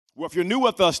Well, if you're new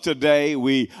with us today,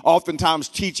 we oftentimes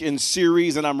teach in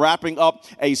series, and I'm wrapping up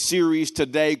a series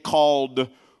today called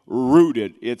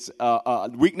Rooted. It's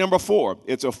week number 4.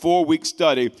 It's a 4-week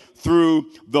study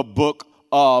through the book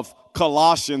of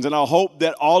Colossians, and I hope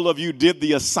that all of you did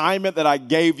the assignment that I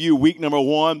gave you week number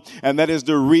 1, and that is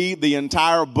to read the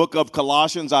entire book of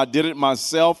Colossians. I did it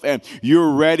myself, and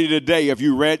you're ready today. If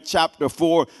you read chapter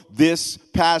 4 this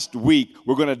past week,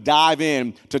 we're going to dive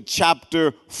in to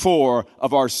chapter 4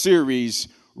 of our series,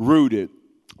 Rooted.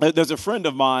 There's a friend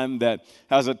of mine that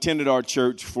has attended our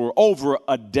church for over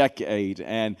a decade,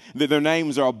 and their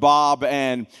names are Bob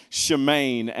and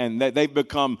Shemaine, and they've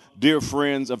become dear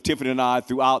friends of Tiffany and I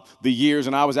throughout the years.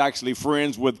 And I was actually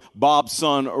friends with Bob's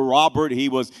son, Robert. He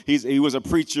was a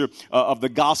preacher of the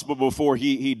gospel before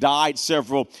he died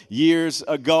several years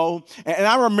ago. And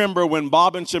I remember when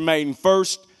Bob and Shemaine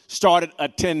first started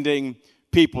attending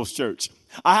People's Church.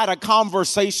 I had a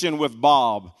conversation with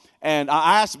Bob. And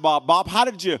I asked Bob, how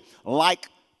did you like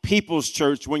People's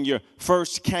Church when you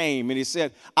first came? And he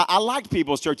said, I liked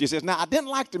People's Church. He says, now, I didn't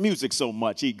like the music so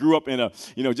much. He grew up in a,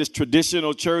 just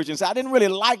traditional church. And so I didn't really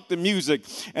like the music.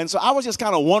 And so I was just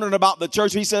kind of wondering about the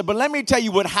church. He said, but let me tell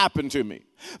you what happened to me.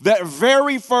 That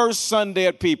very first Sunday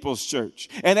at People's Church,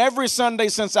 and every Sunday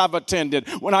since I've attended,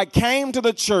 when I came to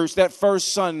the church that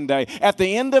first Sunday, at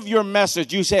the end of your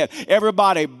message, you said,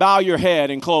 everybody bow your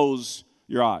head and close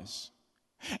your eyes.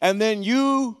 And then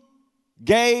you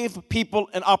gave people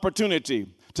an opportunity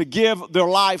to give their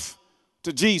life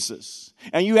to Jesus.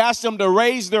 And you asked them to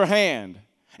raise their hand.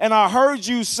 And I heard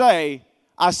you say,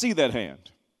 I see that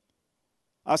hand.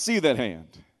 I see that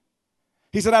hand.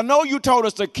 He said, I know you told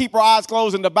us to keep our eyes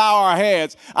closed and to bow our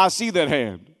heads. I see that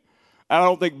hand. I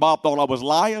don't think Bob thought I was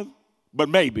lying, but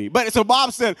maybe. But so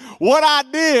Bob said, what I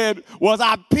did was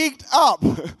I peeked up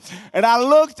and I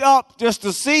looked up just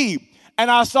to see. And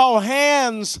I saw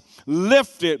hands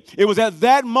lifted. It was at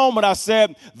that moment I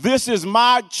said, this is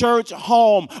my church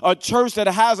home, a church that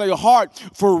has a heart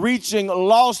for reaching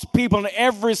lost people. And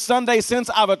every Sunday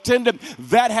since I've attended,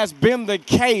 that has been the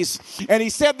case. And he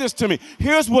said this to me.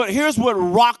 Here's what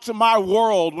rocked my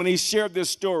world when he shared this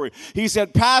story. He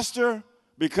said, Pastor,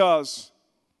 because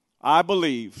I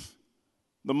believe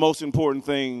the most important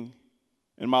thing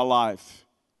in my life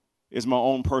is my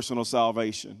own personal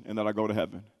salvation and that I go to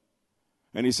heaven.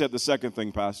 And he said the second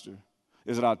thing, Pastor,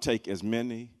 is that I'll take as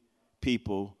many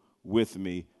people with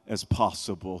me as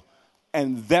possible.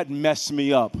 And that messed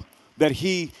me up. That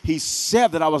he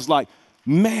said that, I was like,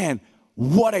 man,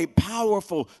 what a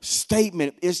powerful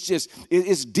statement.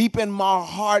 It's deep in my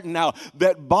heart now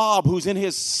that Bob, who's in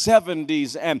his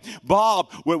 70s, and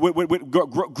Bob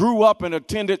grew up and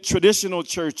attended traditional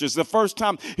churches. The first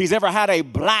time he's ever had a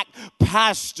black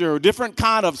pastor, different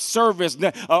kind of service,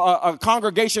 a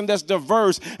congregation that's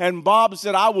diverse. And Bob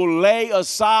said, I will lay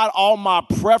aside all my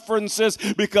preferences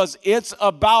because it's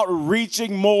about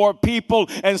reaching more people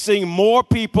and seeing more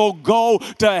people go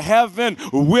to heaven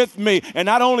with me. And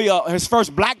not only his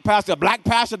first black pastor, a black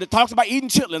pastor that talks about eating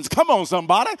chitlins. Come on,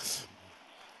 somebody.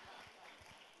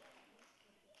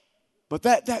 But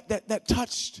that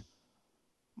touched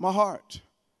my heart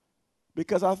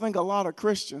because I think a lot of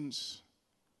Christians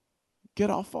get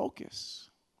off focus.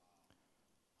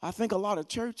 I think a lot of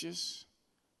churches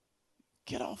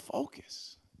get off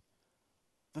focus.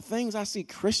 The things I see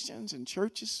Christians and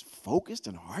churches focused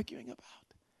and arguing about.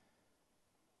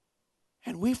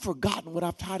 And we've forgotten what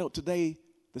I've titled today.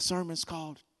 The sermon's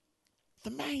called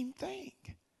The Main Thing.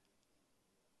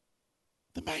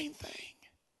 The main thing.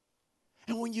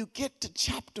 And when you get to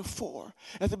chapter 4,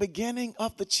 at the beginning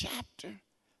of the chapter,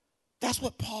 that's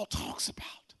what Paul talks about.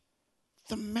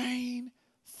 The main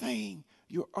thing,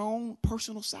 your own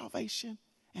personal salvation,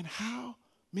 and how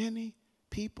many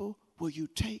people will you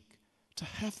take to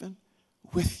heaven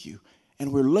with you.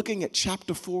 And we're looking at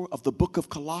chapter 4 of the book of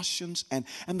Colossians. And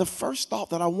the first thought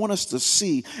that I want us to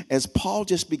see as Paul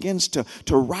just begins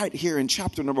to write here in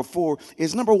chapter number 4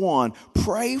 is, number 1,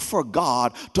 pray for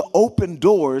God to open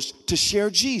doors to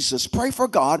share Jesus. Pray for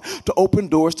God to open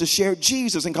doors to share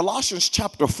Jesus. In Colossians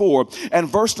chapter 4 and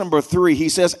verse number 3, he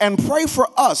says, and pray for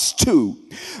us too,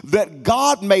 that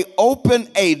God may open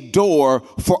a door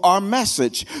for our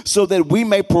message so that we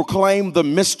may proclaim the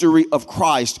mystery of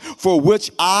Christ, for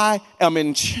which I am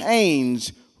in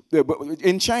chains.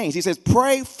 He says,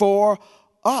 pray for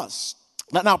us.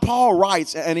 Now, Paul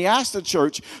writes, and he asked the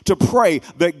church to pray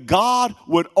that God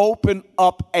would open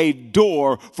up a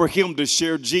door for him to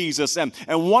share Jesus. And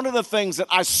one of the things that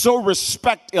I so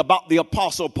respect about the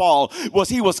Apostle Paul was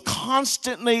he was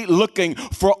constantly looking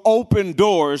for open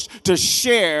doors to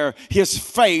share his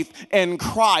faith in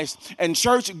Christ. And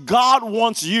church, God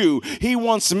wants you, he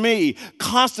wants me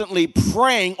constantly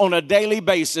praying on a daily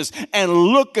basis and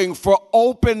looking for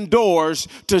open doors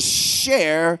to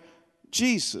share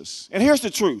Jesus. And here's the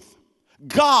truth.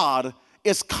 God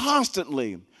is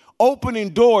constantly opening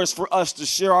doors for us to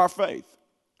share our faith.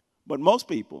 But most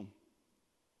people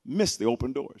miss the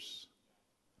open doors.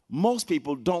 Most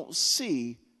people don't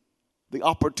see the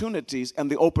opportunities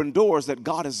and the open doors that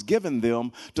God has given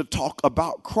them to talk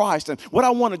about Christ. And what I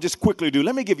want to just quickly do,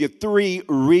 let me give you 3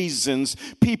 reasons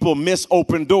people miss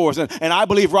open doors. And I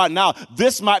believe right now,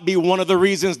 this might be one of the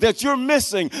reasons that you're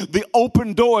missing the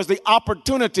open doors, the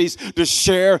opportunities to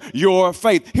share your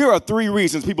faith. Here are 3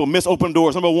 reasons people miss open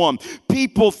doors. Number 1,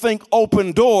 people think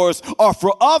open doors are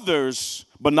for others,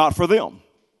 but not for them.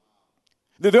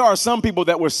 There are some people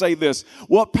that will say this,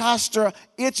 well, Pastor,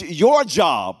 it's your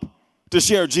job to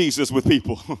share Jesus with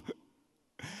people.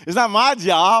 It's not my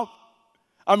job.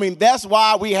 I mean, that's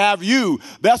why we have you.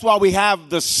 That's why we have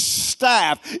the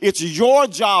staff. It's your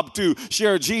job to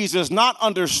share Jesus, not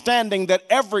understanding that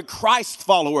every Christ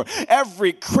follower,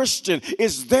 every Christian,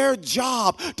 is their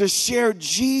job to share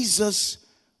Jesus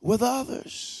with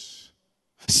others.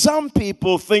 Some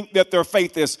people think that their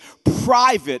faith is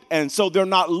private, and so they're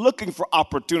not looking for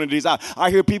opportunities. I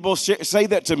hear people say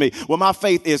that to me. Well, my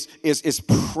faith is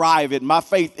private. My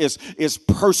faith is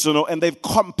personal, and they've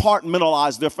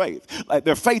compartmentalized their faith. Like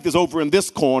their faith is over in this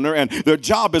corner, and their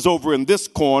job is over in this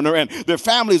corner, and their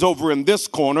family's over in this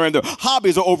corner, and their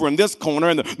hobbies are over in this corner,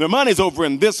 and their money's over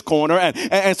in this corner,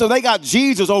 and so they got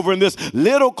Jesus over in this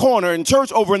little corner, and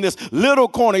church over in this little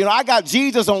corner. You know, I got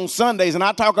Jesus on Sundays, and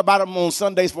I talk about him on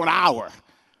Sundays for an hour.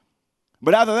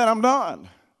 But after that, I'm done.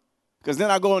 Because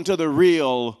then I go into the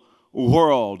real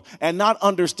world and not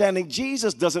understanding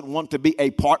Jesus doesn't want to be a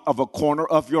part of a corner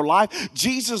of your life.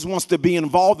 Jesus wants to be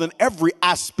involved in every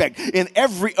aspect, in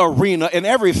every arena, in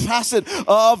every facet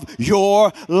of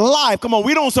your life. Come on,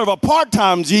 we don't serve a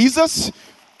part-time Jesus.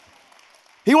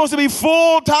 He wants to be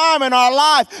full-time in our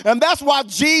life. And that's why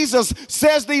Jesus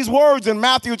says these words in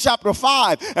Matthew chapter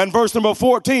 5 and verse number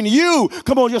 14. You,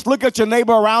 come on, just look at your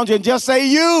neighbor around you and just say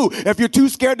you. If you're too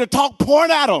scared to talk,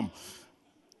 point at them.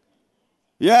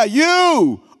 Yeah,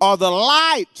 you are the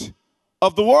light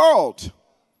of the world.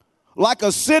 Like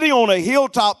a city on a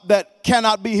hilltop that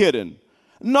cannot be hidden.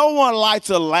 No one lights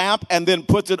a lamp and then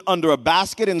puts it under a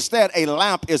basket. Instead, a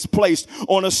lamp is placed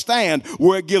on a stand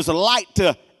where it gives light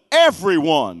to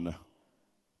everyone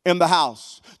in the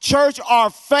house. Church, our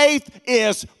faith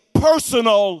is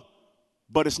personal,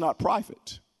 but it's not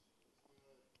private.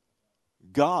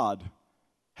 God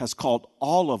has called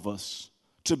all of us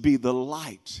to be the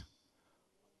light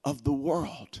of the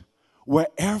world.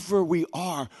 Wherever we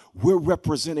are, we're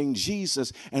representing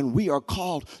Jesus, and we are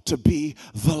called to be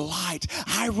the light.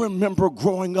 I remember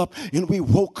growing up in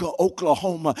Wewoka,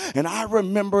 Oklahoma, and I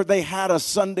remember they had a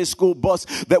Sunday school bus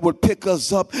that would pick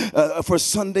us up for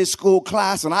Sunday school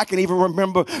class, and I can even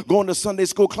remember going to Sunday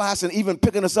school class and even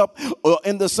picking us up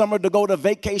in the summer to go to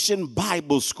vacation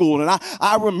Bible school. And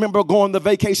I remember going to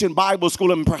vacation Bible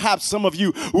school, and perhaps some of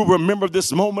you will remember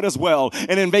this moment as well.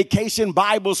 And in vacation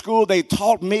Bible school, they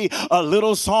taught me a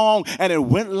little song, and it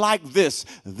went like this.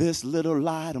 This little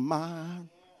light of mine,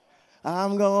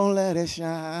 I'm gonna let it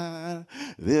shine.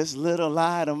 This little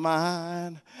light of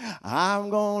mine, I'm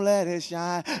gonna let it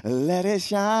shine. Let it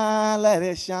shine, let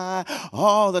it shine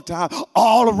all the time,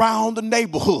 all around the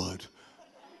neighborhood.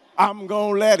 I'm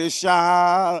gonna let it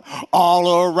shine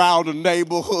all around the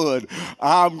neighborhood.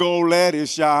 I'm gonna let it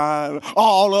shine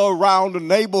all around the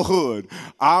neighborhood.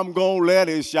 I'm gonna let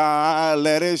it shine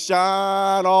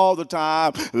all the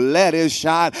time. Let it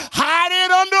shine. Hide it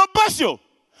under a bushel.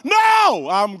 No,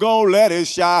 I'm gonna let it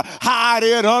shine. Hide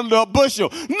it under a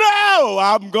bushel. No,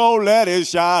 I'm gonna let it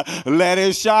shine. Let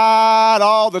it shine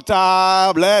all the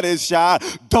time. Let it shine.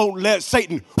 Don't let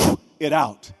Satan it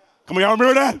out. Come on, y'all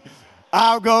remember that?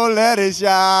 I'm gonna let it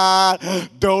shine.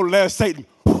 Don't let Satan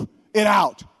it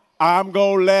out. I'm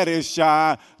gonna let it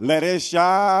shine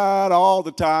all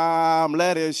the time.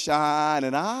 Let it shine.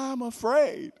 And I'm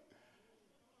afraid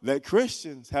that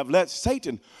Christians have let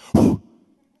Satan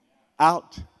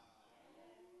out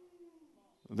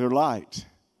their light.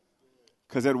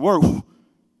 Because at work,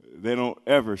 they don't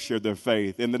ever share their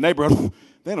faith. In the neighborhood,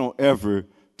 they don't ever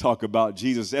talk about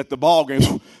Jesus. At the ball games,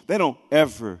 they don't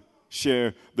ever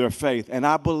share their faith. And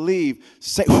I believe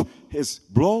Satan is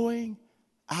blowing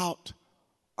out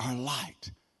our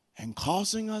light and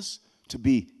causing us to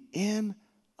be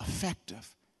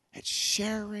ineffective at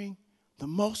sharing the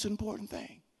most important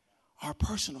thing, our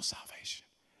personal salvation.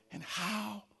 And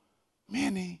how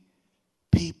many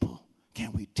people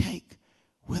can we take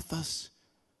with us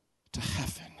to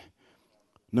heaven?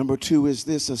 Number two is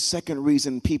this: a second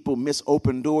reason people miss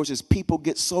open doors is people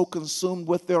get so consumed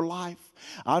with their life.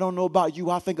 I don't know about you,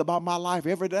 I think about my life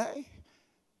every day,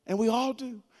 and we all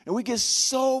do. And we get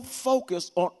so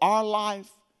focused on our life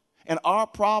and our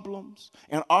problems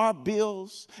and our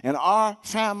bills and our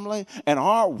family and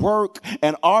our work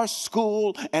and our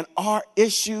school and our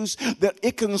issues that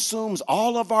it consumes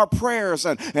all of our prayers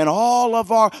and all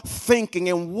of our thinking.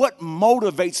 And what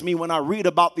motivates me when I read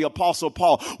about the Apostle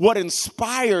Paul, what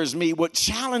inspires me, what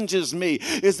challenges me,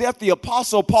 is that the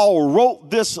Apostle Paul wrote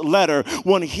this letter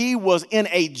when he was in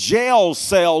a jail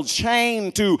cell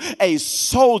chained to a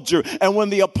soldier. And when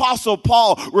the Apostle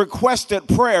Paul requested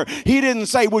prayer, he didn't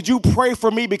say, would you pray for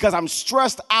me because I'm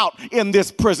stressed out in this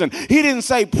prison? He didn't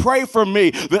say, pray for me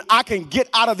that I can get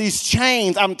out of these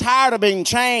chains. I'm tired of being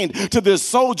chained to this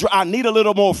soldier. I need a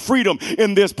little more freedom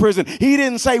in this prison. He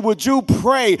didn't say, would you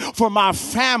pray for my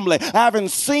family? I haven't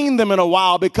seen them in a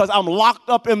while because I'm locked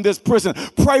up in this prison.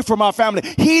 Pray for my family.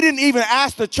 He didn't even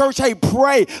ask the church, hey,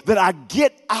 pray that I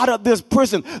get out of this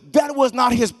prison. That was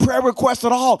not his prayer request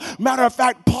at all. Matter of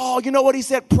fact, Paul, you know what he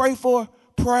said? Pray for?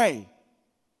 Pray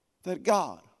that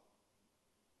God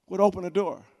would open a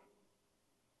door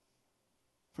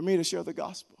for me to share the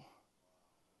gospel.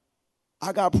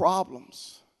 I got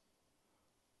problems,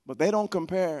 but they don't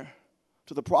compare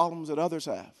to the problems that others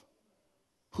have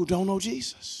who don't know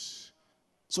Jesus.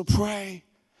 So pray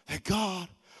that God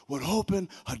would open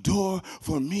a door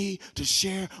for me to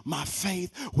share my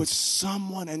faith with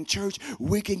someone. In church,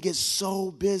 we can get so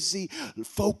busy,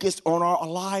 focused on our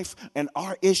life and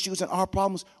our issues and our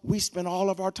problems, we spend all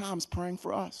of our times praying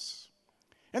for us.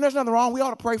 And there's nothing wrong. We ought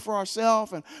to pray for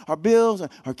ourselves and our bills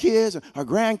and our kids and our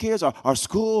grandkids, our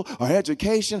school, our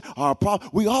education, our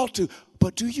problems. We ought to.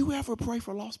 But do you ever pray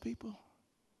for lost people?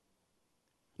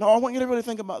 Now, I want you to really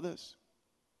think about this.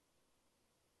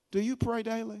 Do you pray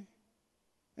daily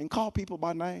and call people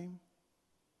by name?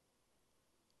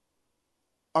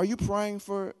 Are you praying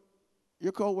for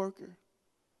your coworker?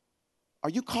 Are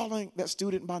you calling that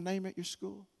student by name at your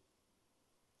school?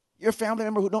 Your family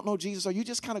member who don't know Jesus, are you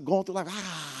just kind of going through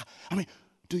life?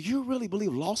 Do you really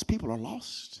believe lost people are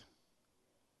lost?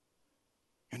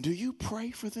 And do you pray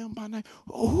for them by name?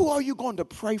 Who are you going to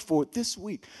pray for this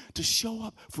week to show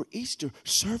up for Easter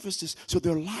services so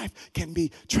their life can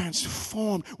be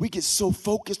transformed? We get so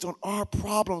focused on our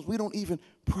problems, we don't even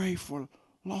pray for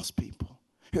lost people.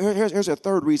 Here's a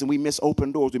third reason we miss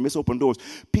open doors. We miss open doors.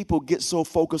 People get so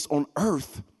focused on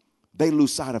earth, they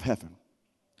lose sight of heaven.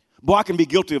 Boy, I can be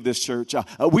guilty of this, church.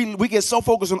 We get so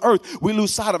focused on earth, we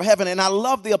lose sight of heaven. And I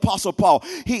love the Apostle Paul.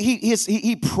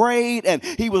 He prayed and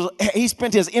he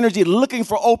spent his energy looking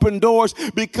for open doors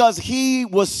because he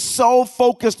was so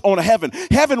focused on heaven.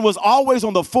 Heaven was always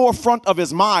on the forefront of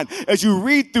his mind. As you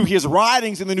read through his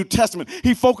writings in the New Testament,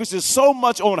 he focuses so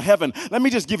much on heaven. Let me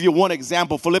just give you one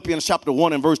example. Philippians chapter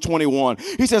 1 and verse 21.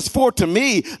 He says, for to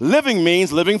me, living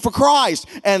means living for Christ,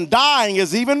 and dying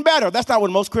is even better. That's not what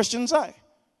most Christians say.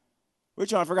 We're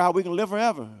trying to figure out how we can live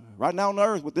forever. Right now on the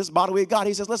earth with this body we got.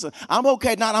 He says, listen, I'm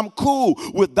okay now. I'm cool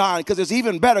with dying because it's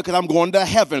even better because I'm going to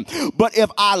heaven. But if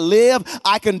I live,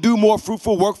 I can do more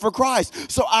fruitful work for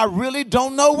Christ. So I really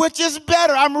don't know which is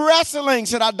better. I'm wrestling.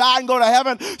 Should I die and go to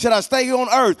heaven? Should I stay here on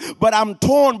earth? But I'm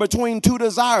torn between two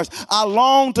desires. I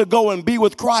long to go and be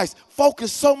with Christ.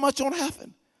 Focus so much on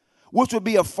heaven, which would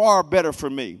be a far better for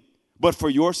me. But for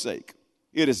your sake,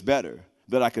 it is better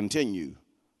that I continue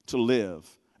to live.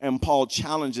 And Paul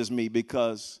challenges me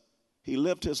because he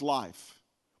lived his life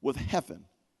with heaven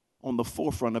on the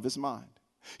forefront of his mind.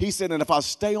 He said, and if I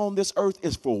stay on this earth,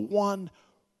 it's for one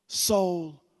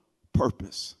sole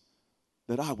purpose,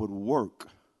 that I would work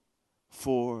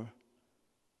for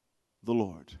the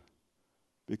Lord.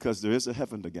 Because there is a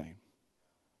heaven to gain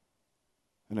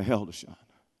and a hell to shine.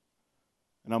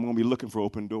 And I'm going to be looking for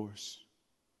open doors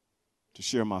to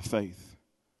share my faith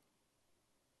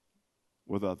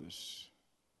with others.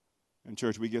 In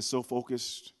church, we get so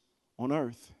focused on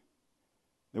earth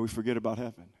that we forget about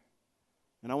heaven.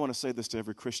 And I want to say this to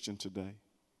every Christian today.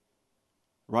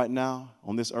 Right now,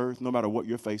 on this earth, no matter what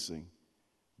you're facing,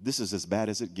 this is as bad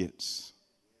as it gets.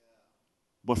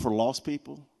 But for lost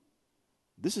people,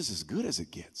 this is as good as it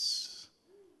gets.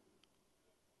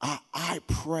 I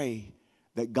pray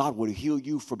that God would heal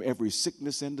you from every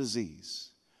sickness and disease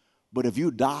But if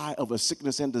you die of a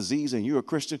sickness and disease and you're a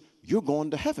Christian, you're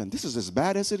going to heaven. This is as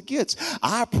bad as it gets.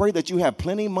 I pray that you have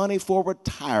plenty of money for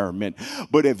retirement.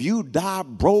 But if you die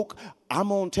broke, I'm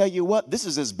going to tell you what, this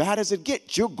is as bad as it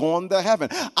gets. You're going to heaven.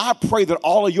 I pray that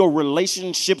all of your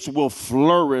relationships will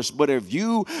flourish. But if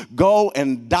you go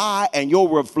and die and your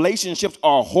relationships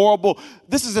are horrible,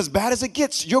 this is as bad as it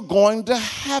gets. You're going to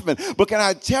heaven. But can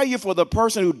I tell you, for the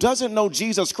person who doesn't know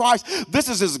Jesus Christ, this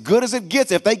is as good as it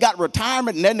gets. If they got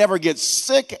retirement and they never get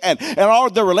sick and all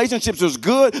of their relationships is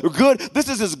good, this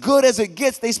is as good as it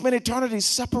gets. They spend eternity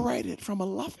separated from a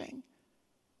loving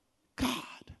God.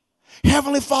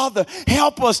 Heavenly Father,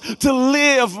 help us to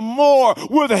live more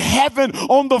with heaven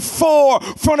on the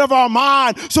forefront of our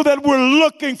mind, so that we're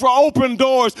looking for open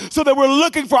doors, so that we're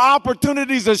looking for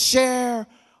opportunities to share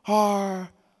our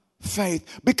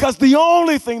faith. Because the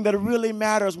only thing that really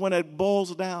matters when it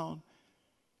boils down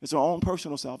is our own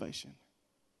personal salvation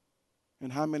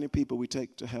and how many people we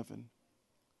take to heaven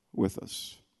with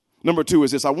us. Number two is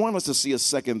this. I want us to see a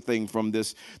second thing from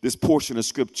this portion of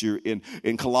scripture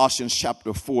in Colossians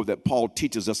chapter 4 that Paul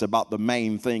teaches us about the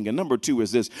main thing. And number two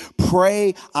is this.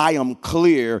 Pray I am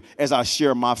clear as I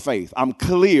share my faith. I'm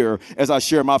clear as I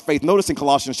share my faith. Notice in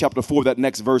Colossians chapter 4, that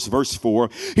next verse 4,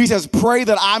 he says, pray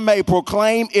that I may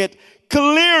proclaim it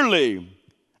clearly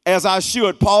as I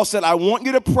should. Paul said, I want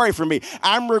you to pray for me.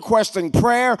 I'm requesting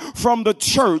prayer from the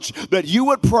church that you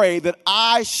would pray that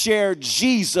I share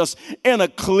Jesus in a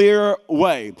clear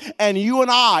way. And you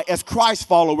and I, as Christ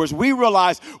followers, we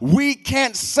realize we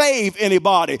can't save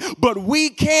anybody, but we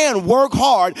can work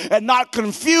hard at not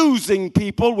confusing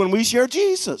people when we share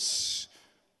Jesus.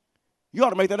 You ought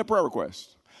to make that a prayer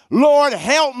request. Lord,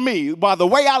 help me by the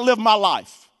way I live my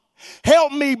life.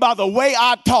 Help me by the way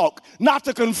I talk not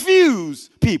to confuse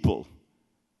people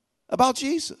about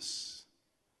Jesus.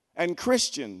 And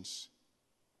Christians,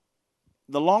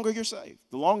 the longer you're saved,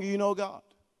 the longer you know God,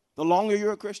 the longer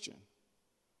you're a Christian,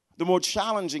 the more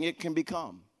challenging it can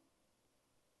become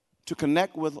to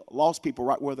connect with lost people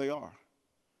right where they are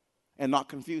and not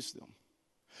confuse them.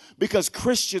 Because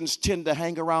Christians tend to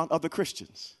hang around other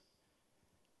Christians.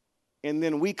 And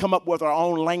then we come up with our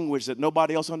own language that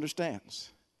nobody else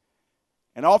understands.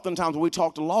 And oftentimes when we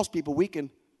talk to lost people,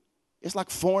 it's like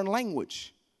foreign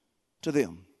language to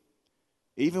them.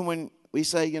 Even when we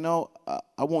say,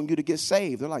 I want you to get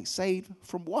saved. They're like, saved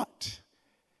from what?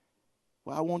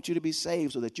 Well, I want you to be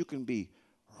saved so that you can be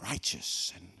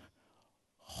righteous and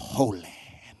holy.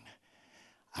 And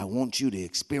I want you to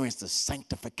experience the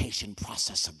sanctification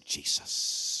process of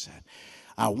Jesus.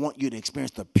 I want you to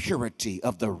experience the purity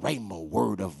of the Rhema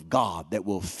word of God that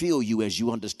will fill you as you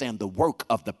understand the work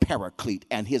of the Paraclete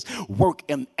and his work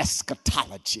in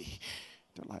eschatology.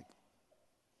 They're like,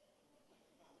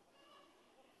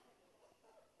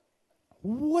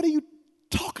 what are you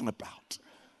talking about?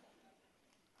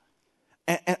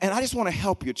 And I just want to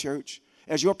help you, church.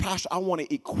 As your pastor, I want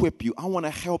to equip you. I want to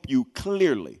help you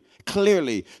clearly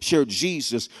share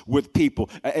Jesus with people.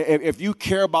 If you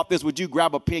care about this, would you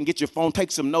grab a pen, get your phone,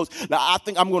 take some notes? Now, I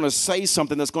think I'm going to say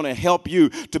something that's going to help you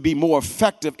to be more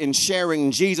effective in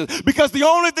sharing Jesus, because the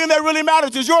only thing that really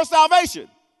matters is your salvation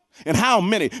and how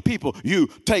many people you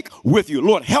take with you.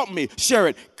 Lord, help me share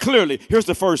it clearly. Here's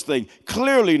the first thing.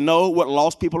 Clearly know what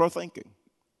lost people are thinking.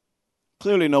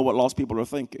 Clearly know what lost people are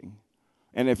thinking.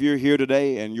 And if you're here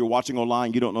today and you're watching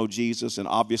online, you don't know Jesus, and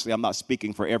obviously I'm not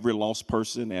speaking for every lost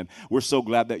person, and we're so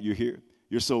glad that you're here.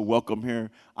 You're so welcome here.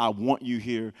 I want you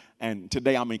here. And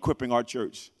today I'm equipping our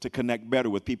church to connect better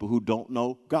with people who don't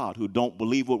know God, who don't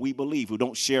believe what we believe, who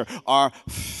don't share our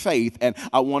faith. And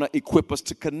I want to equip us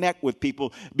to connect with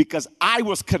people because I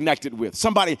was connected with.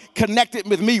 Somebody connected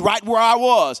with me right where I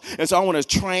was. And so I want to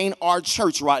train our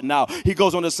church right now. He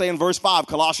goes on to say in verse 5,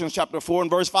 Colossians chapter 4 and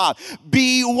verse 5,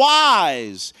 be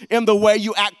wise in the way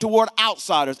you act toward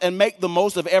outsiders and make the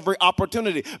most of every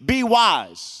opportunity. Be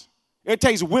wise. It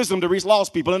takes wisdom to reach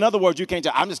lost people. In other words, you can't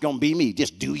say, I'm just going to be me.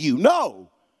 Just do you.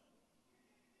 No,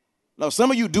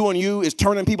 some of you doing you is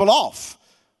turning people off.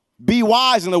 Be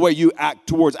wise in the way you act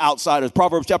towards outsiders.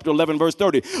 Proverbs chapter 11, verse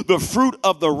 30. The fruit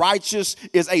of the righteous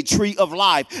is a tree of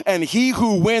life, and he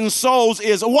who wins souls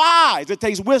is wise. It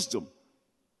takes wisdom.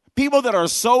 People that are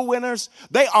soul winners,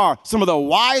 they are some of the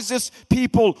wisest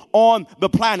people on the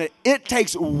planet. It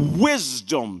takes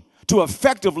wisdom to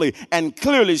effectively and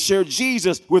clearly share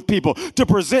Jesus with people, to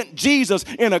present Jesus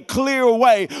in a clear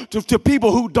way to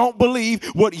people who don't believe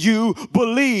what you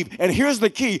believe. And here's the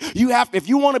key. If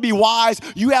you want to be wise,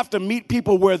 you have to meet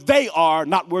people where they are,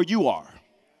 not where you are.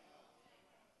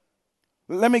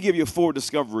 Let me give you 4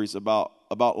 discoveries about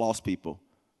lost people.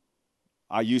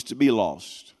 I used to be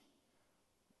lost.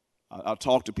 I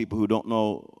talk to people who don't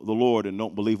know the Lord and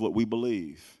don't believe what we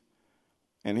believe.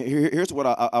 And here's what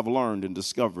I've learned and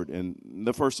discovered. And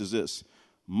the first is this.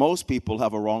 Most people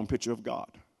have a wrong picture of God.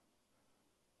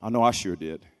 I know I sure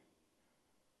did.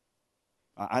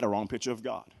 I had a wrong picture of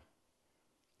God.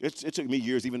 It took me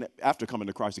years, even after coming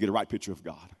to Christ, to get a right picture of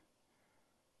God.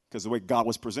 Because the way God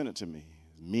was presented to me,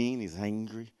 he's mean, he's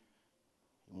angry,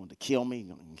 he wanted to kill me,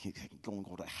 he's going to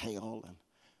go to hell. And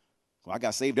well, I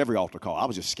got saved every altar call. I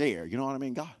was just scared. You know what I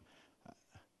mean? God.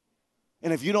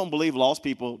 And if you don't believe lost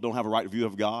people don't have a right view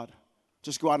of God,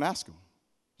 just go out and ask them.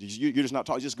 You're just not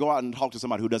talking. Just go out and talk to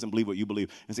somebody who doesn't believe what you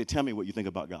believe and say, tell me what you think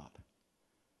about God.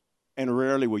 And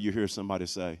rarely will you hear somebody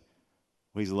say,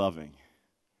 well, he's loving,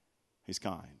 he's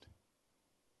kind,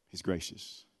 he's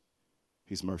gracious,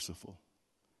 he's merciful,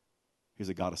 he's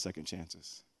a God of second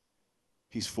chances,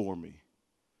 he's for me,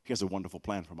 he has a wonderful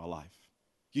plan for my life.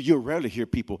 You rarely hear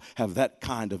people have that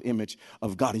kind of image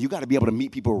of God. And you got to be able to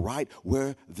meet people right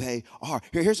where they are.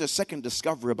 Here's a second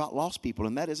discovery about lost people,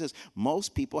 and that is this.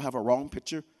 Most people have a wrong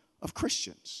picture of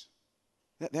Christians.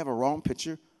 They have a wrong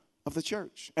picture of the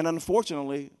church. And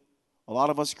unfortunately, a lot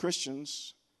of us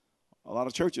Christians, a lot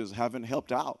of churches haven't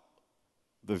helped out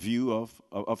the view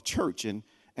of church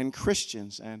and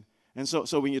Christians. And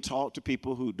so when you talk to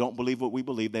people who don't believe what we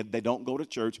believe, they don't go to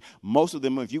church, most of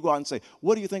them, if you go out and say,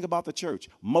 what do you think about the church?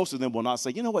 Most of them will not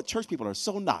say, you know what, church people are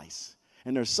so nice,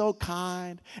 and they're so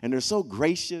kind, and they're so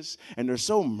gracious, and they're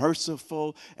so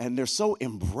merciful, and they're so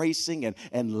embracing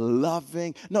and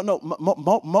loving. No,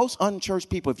 most unchurched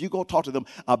people, if you go talk to them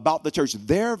about the church,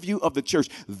 their view of the church,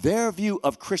 their view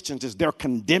of Christians is they're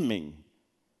condemning.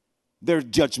 They're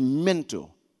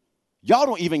judgmental. Y'all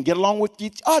don't even get along with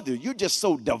each other. You're just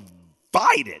so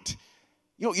divided.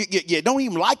 You don't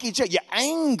even like each other. You're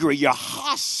angry. You're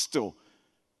hostile.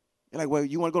 You're like, well,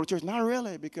 you want to go to church? Not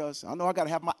really, because I know I got to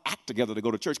have my act together to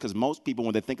go to church, because most people,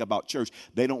 when they think about church,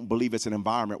 they don't believe it's an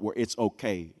environment where it's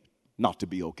okay not to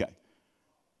be okay.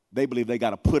 They believe they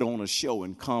got to put on a show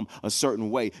and come a certain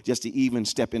way just to even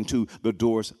step into the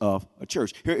doors of a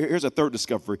church. Here's a third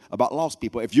discovery about lost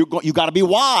people. If you got to be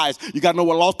wise. You got to know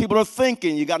what lost people are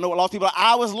thinking. You got to know what lost people are.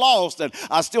 I was lost, and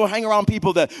I still hang around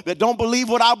people that don't believe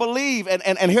what I believe.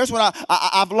 And here's what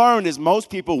I've learned is most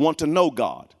people want to know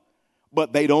God,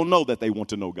 but they don't know that they want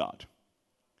to know God.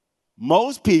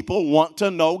 Most people want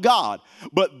to know God,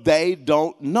 but they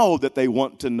don't know that they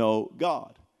want to know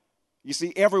God. You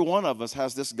see, every one of us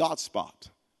has this God spot.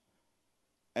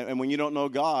 And when you don't know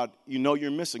God, you know you're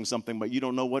missing something, but you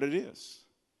don't know what it is.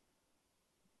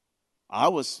 I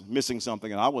was missing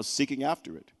something, and I was seeking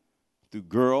after it through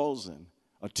girls and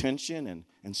attention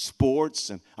and sports.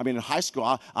 And I mean, in high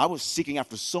school, I was seeking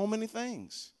after so many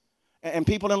things. And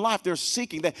people in life, they're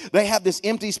seeking. They have this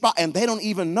empty spot, and they don't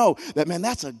even know that, man,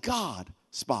 that's a God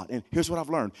spot. And here's what I've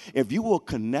learned. If you will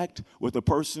connect with a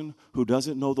person who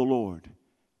doesn't know the Lord,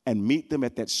 and meet them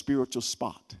at that spiritual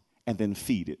spot and then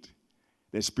feed it.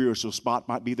 Their spiritual spot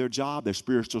might be their job. Their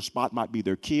spiritual spot might be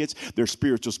their kids. Their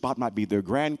spiritual spot might be their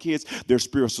grandkids. Their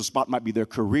spiritual spot might be their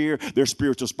career. Their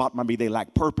spiritual spot might be they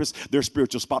lack purpose. Their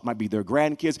spiritual spot might be their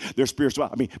grandkids. Their spiritual,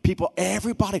 people,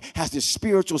 everybody has this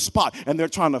spiritual spot, and they're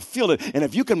trying to fill it. And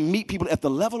if you can meet people at the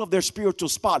level of their spiritual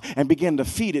spot and begin to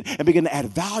feed it and begin to add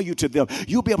value to them,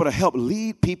 you'll be able to help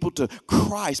lead people to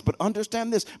Christ. But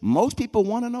understand this, most people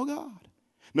want to know God.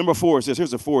 Number 4 is this.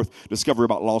 Here's the fourth discovery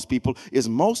about lost people, is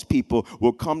most people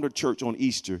will come to church on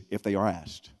Easter if they are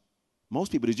asked.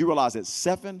 Most people, did you realize that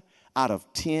 7 out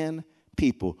of 10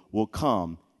 people will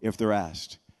come if they're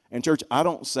asked? And church, I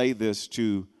don't say this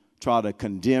to try to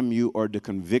condemn you or to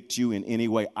convict you in any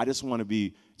way. I just want to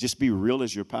be real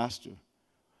as your pastor.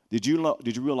 Did you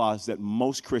realize that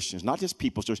most Christians, not just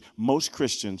People's Church, most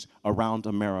Christians around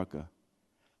America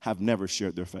have never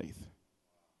shared their faith?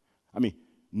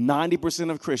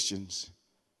 90% of Christians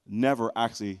never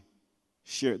actually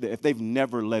share. If they've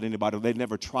never led anybody, they've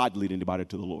never tried to lead anybody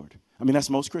to the Lord. That's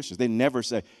most Christians. They never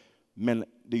say, man,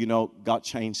 do you know God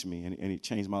changed me and he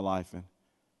changed my life, and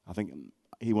I think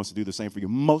he wants to do the same for you.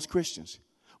 Most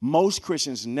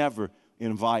Christians never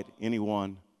invite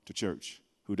anyone to church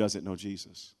who doesn't know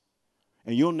Jesus.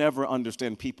 And you'll never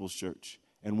understand People's Church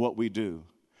and what we do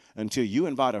until you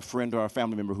invite a friend or a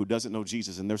family member who doesn't know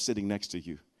Jesus and they're sitting next to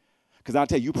you. Because I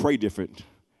tell you, pray different.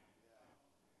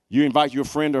 You invite your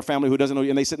friend or family who doesn't know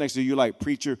you, and they sit next to you like,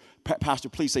 preacher, pastor,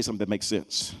 please say something that makes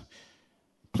sense.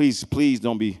 Please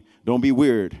don't be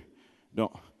weird.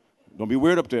 Don't be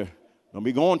weird up there. Don't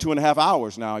be going 2.5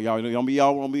 hours now, y'all. Don't be.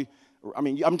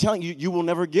 I'm telling you, you will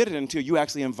never get it until you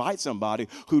actually invite somebody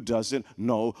who doesn't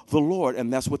know the Lord.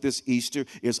 And that's what this Easter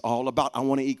is all about. I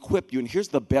want to equip you. And here's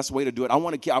the best way to do it.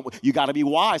 You got to be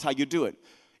wise how you do it.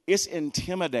 It's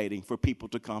intimidating for people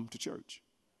to come to church,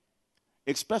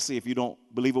 especially if you don't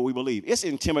believe what we believe. It's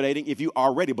intimidating if you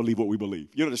already believe what we believe.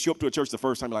 You know, to show up to a church the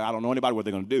first time, you're like, I don't know anybody, what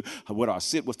they're going to do, where do I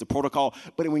sit, what's the protocol?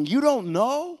 But when you don't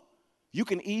know, you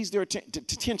can ease their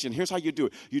tension. Here's how you do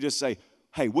it. You just say,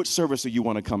 hey, which service do you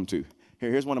want to come to?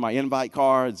 Here's one of my invite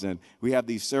cards, and we have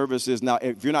these services. Now,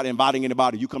 if you're not inviting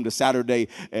anybody, you come to Saturday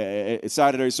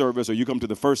service, or you come to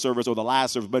the first service or the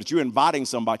last service, but you're inviting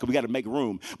somebody because we got to make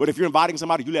room. But if you're inviting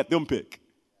somebody, you let them pick.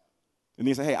 And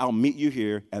you say, hey, I'll meet you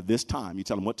here at this time. You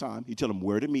tell them what time. You tell them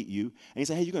where to meet you. And you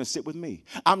say, hey, you're going to sit with me.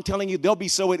 I'm telling you, they'll be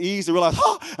so at ease to realize,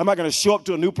 am I going to show up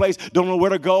to a new place? Don't know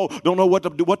where to go. Don't know what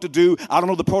to do. I don't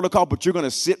know the protocol, but you're going to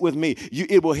sit with me.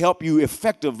 It will help you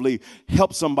effectively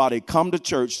help somebody come to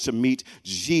church to meet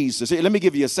Jesus. Let me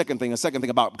give you a second thing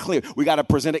about clear. We got to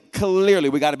present it clearly.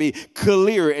 We got to be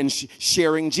clear in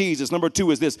sharing Jesus. Number 2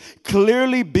 is this: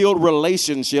 clearly build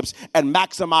relationships and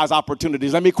maximize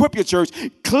opportunities. Let me equip your church.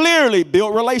 Clearly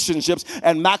build relationships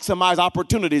and maximize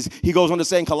opportunities. He goes on to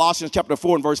say in Colossians chapter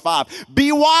 4 and verse 5,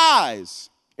 be wise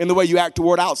in the way you act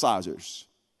toward outsiders.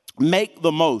 Make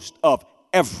the most of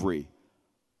every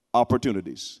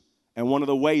opportunities. And one of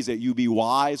the ways that you be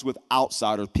wise with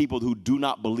outsiders, people who do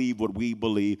not believe what we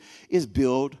believe, is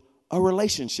build a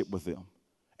relationship with them.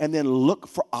 And then look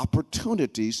for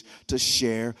opportunities to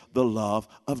share the love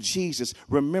of Jesus.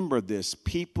 Remember this: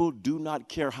 people do not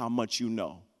care how much you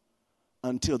know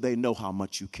until they know how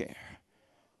much you care.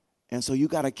 And so you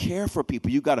got to care for people.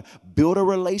 You got to build a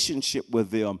relationship with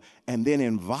them and then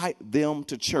invite them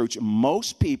to church.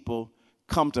 Most people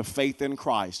come to faith in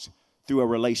Christ through a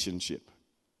relationship.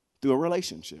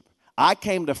 I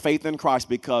came to faith in Christ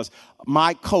because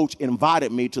my coach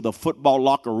invited me to the football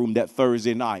locker room that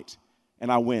Thursday night.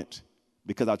 And I went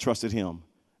because I trusted him,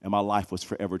 and my life was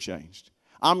forever changed.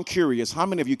 I'm curious, how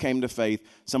many of you came to faith?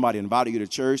 Somebody invited you to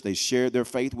church. They shared their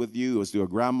faith with you. It was through a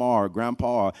grandma or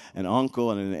grandpa or an uncle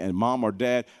and mom or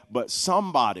dad. But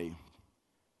somebody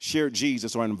shared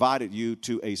Jesus or invited you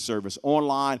to a service.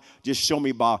 Online, just show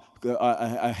me by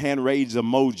a hand-raised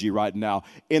emoji right now.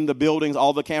 In the buildings,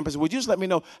 all the campuses, would you just let me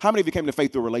know how many of you came to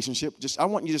faith through a relationship? I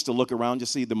want you just to look around,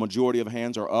 just see the majority of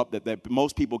hands are up, that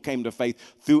most people came to faith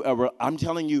through I'm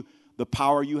telling you the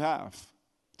power you have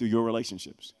through your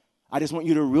relationships. I just want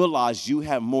you to realize you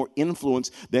have more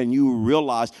influence than you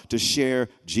realize to share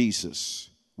Jesus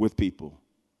with people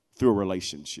through a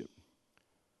relationship.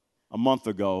 A month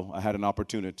ago, I had an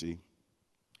opportunity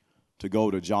to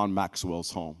go to John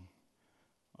Maxwell's home.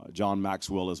 John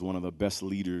Maxwell is one of the best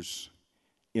leaders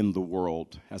in the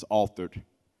world, has authored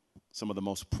some of the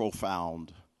most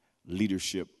profound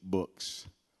leadership books.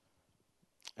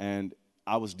 And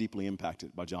I was deeply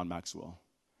impacted by John Maxwell.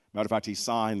 Matter of fact, he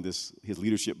signed his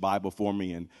leadership Bible for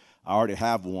me, and I already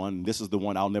have one. This is the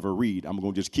one I'll never read. I'm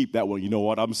going to just keep that one. You know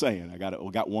what I'm saying? I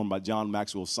got one by John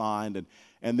Maxwell signed,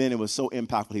 and then it was so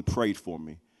impactful. He prayed for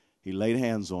me. He laid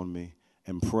hands on me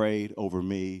and prayed over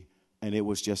me, and it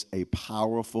was just a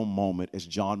powerful moment as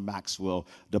John Maxwell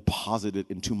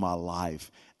deposited into my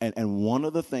life. And one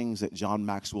of the things that John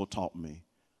Maxwell taught me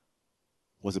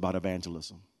was about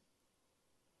evangelism.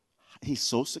 He's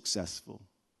so successful.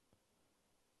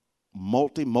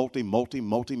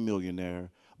 Multi-millionaire,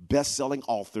 best-selling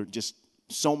author, just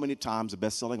so many times a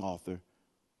best-selling author.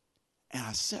 And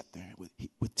I sat there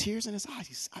with tears in his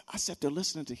eyes. I sat there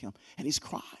listening to him, and he's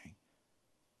crying,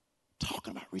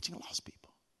 talking about reaching lost people,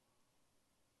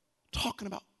 talking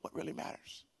about what really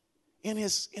matters in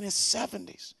his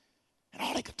 70s. And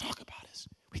all he could talk about is,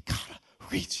 we gotta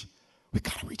reach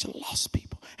lost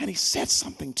people. And he said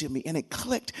something to me, and it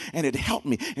clicked, and it helped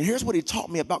me. And here's what he taught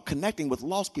me about connecting with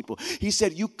lost people. He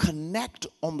said, you connect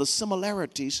on the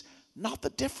similarities, not the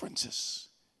differences.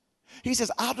 He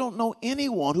says, I don't know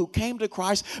anyone who came to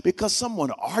Christ because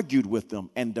someone argued with them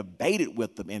and debated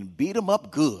with them and beat them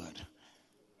up good.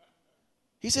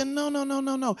 He said,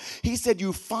 no. He said,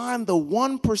 you find the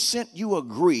 1% you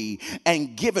agree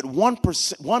and give it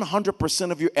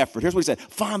 100% of your effort. Here's what he said.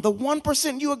 Find the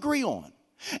 1% you agree on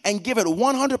and give it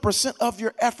 100% of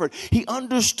your effort. He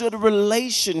understood a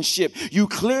relationship. You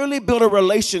clearly build a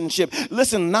relationship.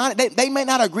 Listen, they may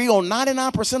not agree on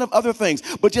 99% of other things,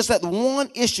 but just that one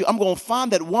issue, I'm going to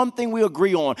find that one thing we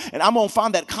agree on, and I'm going to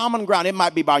find that common ground. It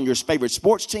might be about your favorite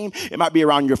sports team. It might be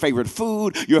around your favorite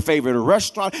food, your favorite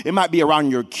restaurant. It might be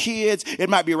around your kids. It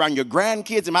might be around your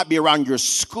grandkids. It might be around your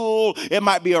school. It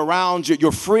might be around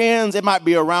your friends. It might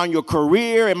be around your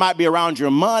career. It might be around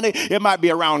your money. It might be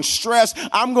around stress.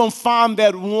 I'm going to find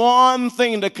that one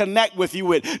thing to connect with you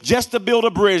with, just to build a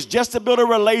bridge, just to build a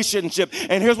relationship.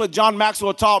 And here's what John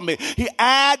Maxwell taught me. He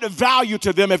add value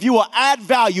to them. If you will add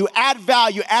value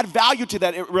to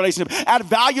that relationship, add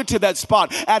value to that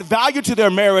spot, add value to their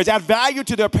marriage, add value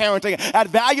to their parenting, add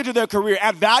value to their career,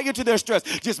 add value to their stress.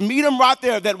 Just meet them right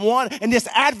there, that one, and just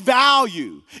add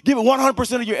value. Give it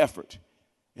 100% of your effort.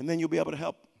 And then you'll be able to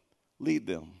help lead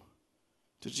them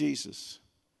to Jesus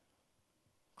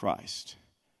Christ.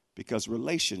 Because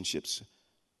relationships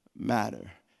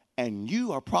matter. And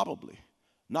you are probably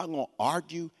not going to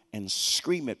argue and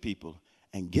scream at people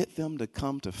and get them to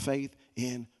come to faith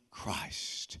in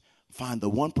Christ. Find the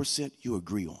 1% you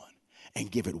agree on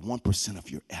and give it 1% of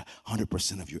your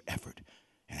 100% of your effort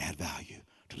and add value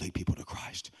to lead people to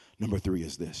Christ. Number three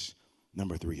is this.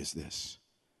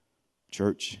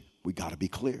 Church, we got to be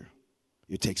clear.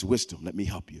 It takes wisdom. Let me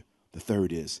help you. The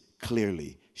third is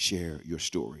clearly share your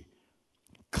story.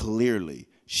 Clearly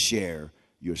share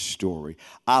your story.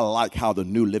 I like how the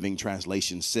New Living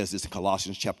Translation says this in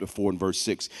Colossians chapter 4 and verse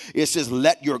 6. It says,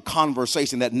 let your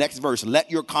conversation, that next verse, let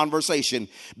your conversation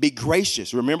be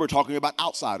gracious. Remember, talking about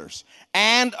outsiders.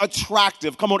 And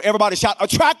attractive. Come on, everybody shout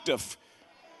attractive.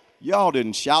 Y'all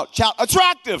didn't shout. Shout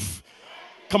attractive.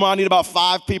 Come on, I need about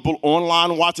 5 people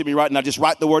online watching me right now. Just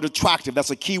write the word attractive.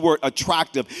 That's a key word,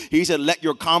 attractive. He said, let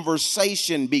your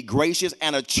conversation be gracious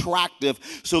and attractive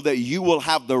so that you will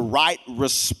have the right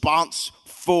response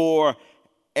for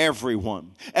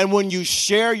everyone. And when you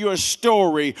share your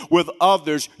story with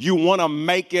others, you want to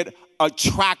make it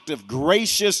attractive,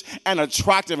 gracious, and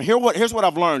attractive. Here's what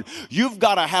I've learned. You've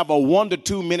got to have a 1 to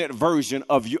 2 minute version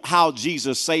of how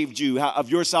Jesus saved you, of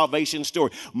your salvation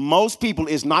story. Most people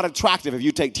is not attractive if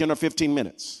you take 10 or 15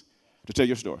 minutes to tell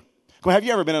your story. Have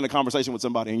you ever been in a conversation with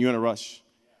somebody and you're in a rush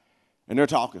and they're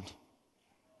talking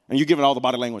and you're giving all the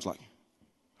body language like,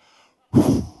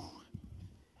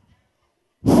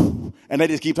 and they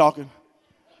just keep talking?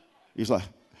 He's like,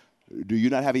 do you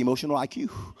not have emotional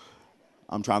IQ?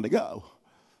 I'm trying to go.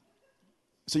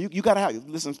 So you got to have,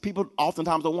 listen, people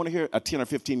oftentimes don't want to hear a 10 or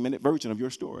 15 minute version of your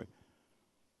story.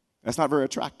 That's not very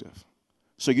attractive.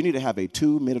 So you need to have a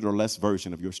 2 minute or less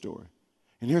version of your story.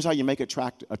 And here's how you make it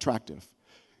attractive.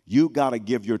 You got to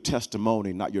give your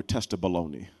testimony, not your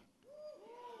testabaloney.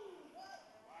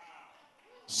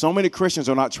 So many Christians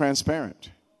are not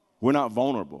transparent. We're not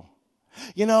vulnerable.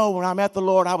 You know, when I met the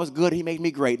Lord, I was good. He made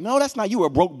me great. No, that's not. You were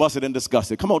broke, busted, and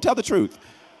disgusted. Come on, tell the truth.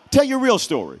 Tell your real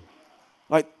story.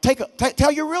 Like, tell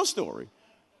your real story.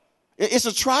 It's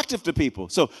attractive to people.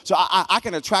 So I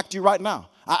can attract you right now.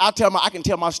 I can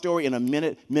tell my story in a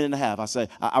minute and a half. I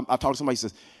talk to somebody who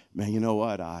says, man, you know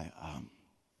what? I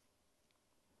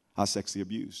was sexually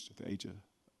abused at the age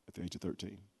of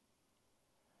 13.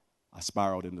 I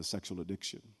spiraled into sexual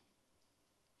addiction,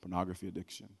 pornography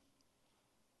addiction.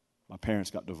 My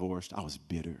parents got divorced. I was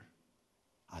bitter.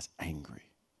 I was angry.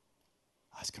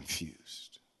 I was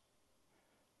confused.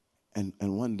 And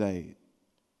one day,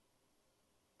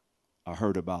 I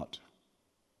heard about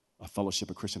a Fellowship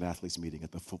of Christian Athletes meeting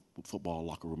at the football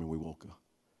locker room in Wewoka.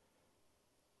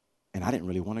 And I didn't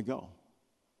really want to go.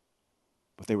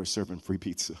 But they were serving free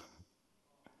pizza.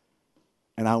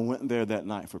 And I went there that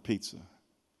night for pizza.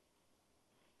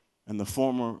 And the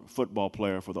former football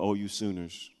player for the OU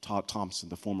Sooners, Todd Thompson,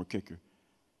 the former kicker,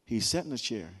 he sat in a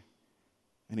chair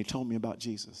and he told me about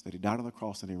Jesus, that he died on the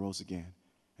cross and he rose again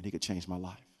and he could change my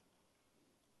life.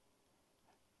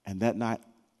 And that night,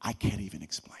 I can't even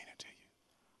explain it to you.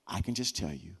 I can just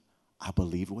tell you, I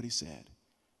believed what he said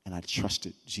and I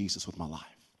trusted Jesus with my life.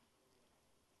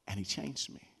 And he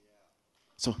changed me.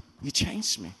 So he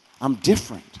changed me. I'm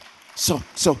different. So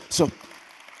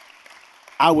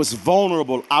I was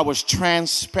vulnerable. I was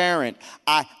transparent.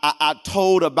 I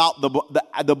told about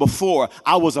the before.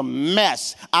 I was a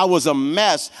mess.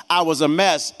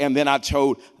 And then I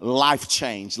told life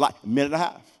change. Like minute and a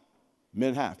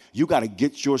half. You got to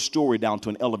get your story down to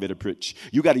an elevator pitch.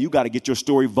 You got to get your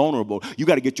story vulnerable. You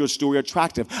got to get your story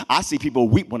attractive. I see people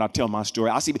weep when I tell my story.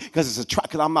 I see because it's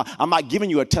attractive. I'm not giving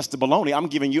you a testimony. I'm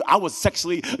giving you. I was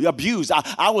sexually abused.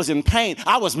 I was in pain.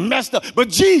 I was messed up. But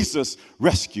Jesus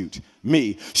rescued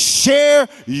me. Share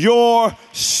your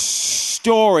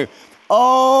story.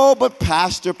 Oh, but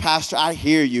Pastor, I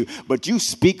hear you. But you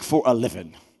speak for a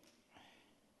living.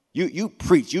 You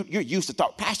preach. You're used to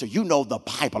talk. Pastor, you know the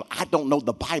Bible. I don't know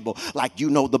the Bible like you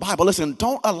know the Bible. Listen,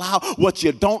 don't allow what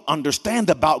you don't understand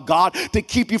about God to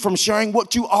keep you from sharing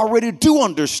what you already do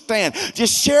understand.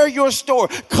 Just share your story.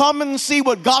 Come and see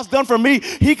what God's done for me.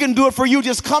 He can do it for you.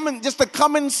 Just the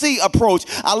come and see approach.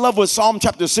 I love what Psalm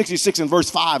chapter 66 and verse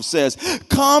 5 says.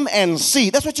 Come and see.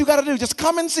 That's what you got to do. Just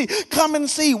come and see. Come and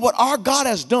see what our God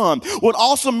has done. What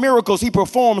awesome miracles he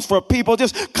performs for people.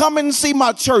 Just come and see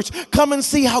my church. Come and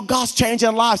see how God's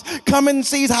changing lives. Come and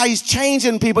see how he's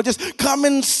changing people. Just come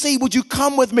and see. Would you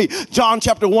come with me? John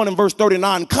chapter 1 and verse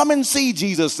 39. Come and see,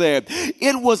 Jesus said.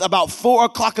 It was about 4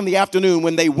 o'clock in the afternoon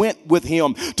when they went with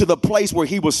him to the place where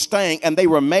he was staying, and they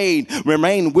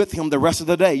remained with him the rest of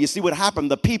the day. You see what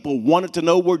happened? The people wanted to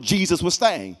know where Jesus was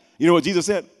staying. You know what Jesus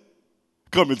said?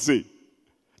 Come and see.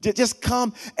 Just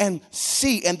come and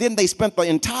see. And then they spent the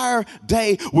entire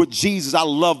day with Jesus. I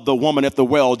love the woman at the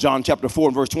well, John chapter 4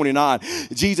 and verse 29.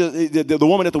 The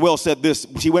woman at the well said this.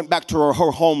 She went back to her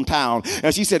hometown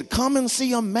and she said, come and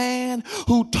see a man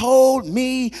who told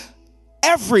me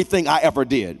everything I ever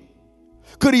did.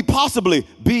 Could he possibly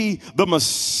be the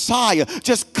Messiah?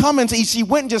 Just come and see. She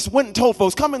went and told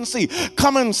folks, come and see,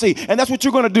 come and see. And that's what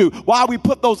you're going to do. Why we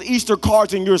put those Easter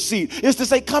cards in your seat is to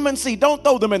say, come and see. Don't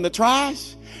throw them in the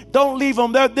trash. Don't leave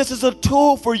them there. This is a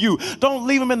tool for you. Don't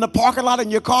leave them in the parking lot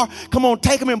in your car. Come on,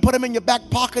 take them and put them in your back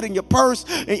pocket, in your purse,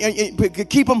 and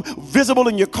keep them visible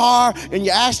in your car, in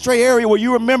your ashtray area where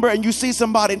you remember and you see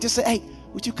somebody and just say, hey,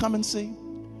 would you come and see?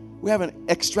 We have an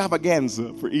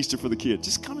extravaganza for Easter for the kids.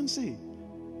 Just come and see.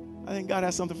 I think God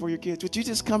has something for your kids. Would you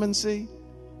just come and see?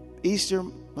 Easter,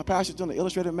 my pastor's doing an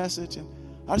illustrated message, and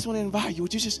I just want to invite you.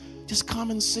 Would you just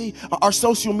come and see? Our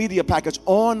social media package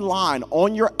online,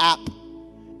 on your app,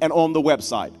 and on the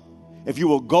website. If you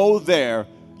will go there,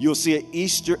 you'll see an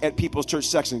Easter at People's Church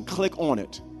section. Click on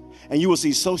it, and you will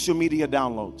see social media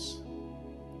downloads.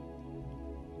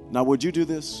 Now, would you do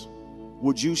this?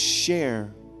 Would you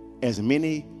share as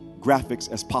many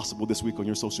graphics as possible this week on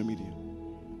your social media?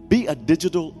 Be a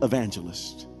digital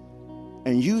evangelist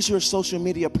and use your social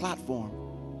media platform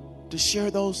to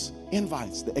share those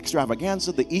invites, the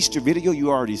extravaganza, the Easter video you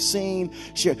already seen.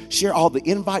 Share all the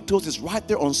invite tools. It's right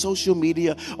there on social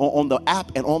media, on the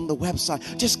app, and on the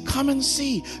website. Just come and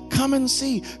see, come and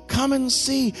see, come and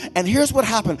see. And here's what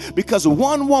happened. Because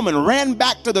one woman ran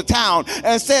back to the town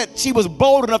and said she was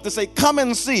bold enough to say, come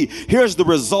and see. Here's the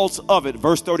results of it.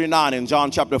 Verse 39 in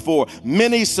John chapter 4.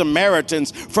 Many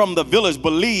Samaritans from the village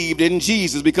believed in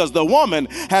Jesus because the woman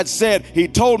had said, he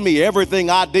told me everything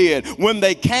I did. When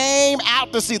they came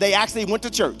out to see, they actually went to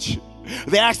church.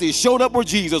 They actually showed up where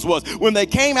Jesus was. When they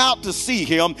came out to see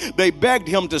him, they begged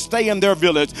him to stay in their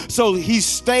village. So he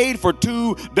stayed for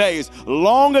 2 days,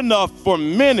 long enough for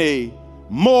many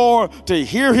more to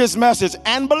hear his message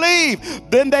and believe.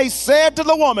 Then they said to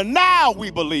the woman, now we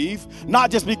believe,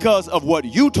 not just because of what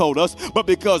you told us, but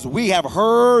because we have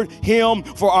heard him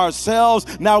for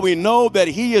ourselves. Now we know that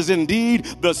he is indeed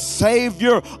the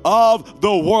Savior of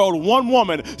the world. One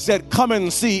woman said, come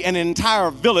and see. An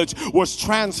entire village was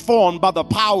transformed by the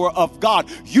power of God.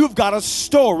 You've got a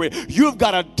story. You've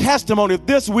got a testimony.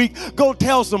 This week, go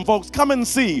tell some folks, come and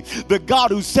see the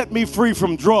God who set me free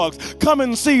from drugs. Come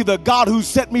and see the God who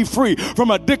set me free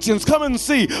from addictions. Come and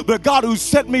see the God who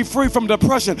set me free from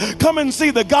depression. Come and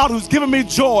see the God who's given me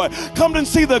joy. Come and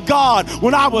see the God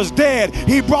when I was dead,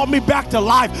 he brought me back to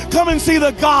life. Come and see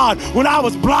the God when I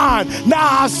was blind, now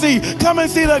I see. Come and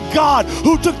see the God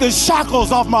who took the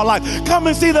shackles off my life. Come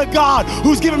and see the God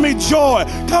who's given me joy.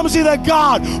 Come and see the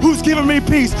God who's given me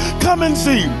peace. Come and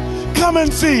see. Come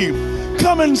and see.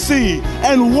 Come and see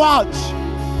and watch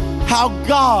how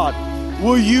God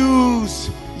will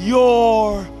use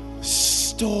your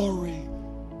story.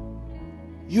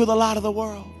 You're the light of the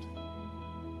world.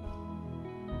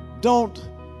 Don't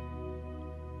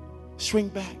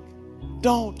shrink back.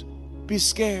 Don't be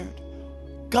scared.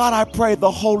 God, I pray the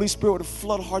Holy Spirit would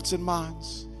flood hearts and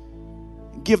minds.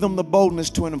 Give them the boldness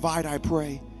to invite, I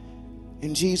pray.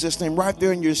 In Jesus' name, right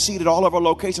there in your seat at all of our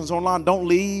locations online. Don't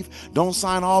leave. Don't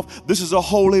sign off. This is a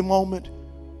holy moment.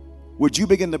 Would you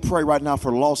begin to pray right now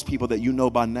for lost people that you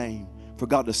know by name, for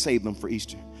God to save them for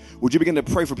Easter? Would you begin to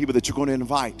pray for people that you're going to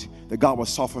invite, that God will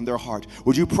soften their heart?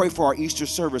 Would you pray for our Easter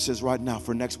services right now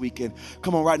for next weekend?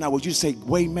 Come on, right now, would you say,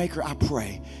 Waymaker, I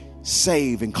pray,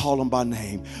 save and call them by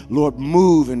name. Lord,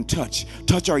 move and touch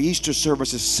our Easter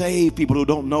services. Save people who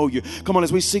don't know you. Come on,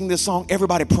 as we sing this song,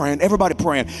 everybody praying, everybody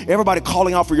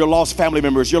calling out for your lost family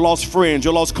members, your lost friends,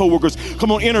 your lost co-workers.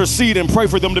 Come on, intercede and pray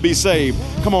for them to be saved.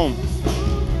 Come on.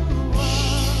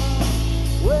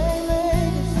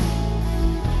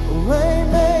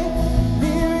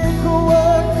 Miracle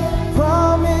work,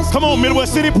 promise Come on,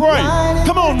 Midwest City, pray.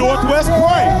 Come on, Northwest,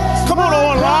 pray. Come on,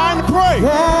 online, pray.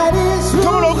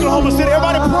 Come on, Oklahoma City,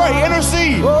 everybody pray,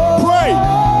 intercede, pray.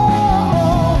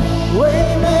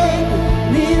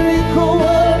 Waymaker, miracle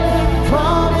worker,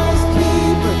 promise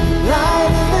keeper,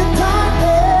 light in the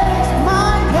darkness,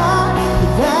 my God,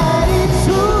 that is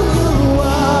who you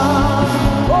are.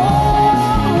 Oh,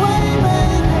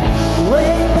 waymaker,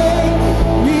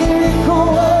 miracle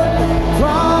worker,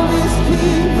 promise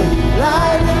keeper,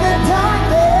 light in the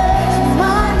darkness,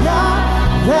 my God,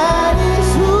 that is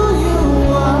who you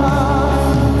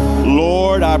are.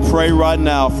 Lord, I pray right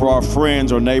now for our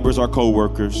friends, our neighbors, our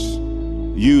co-workers.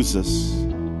 Use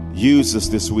us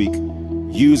this week.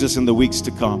 Use us in the weeks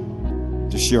to come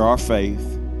to share our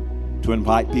faith, to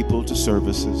invite people to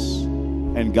services.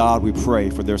 And God, we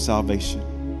pray for their salvation.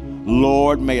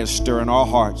 Lord, may it stir in our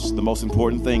hearts. The most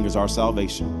important thing is our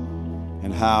salvation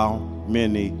and how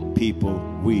many people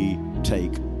we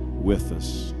take with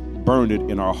us. Burn it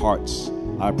in our hearts,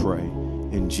 I pray,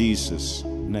 in Jesus'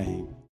 name.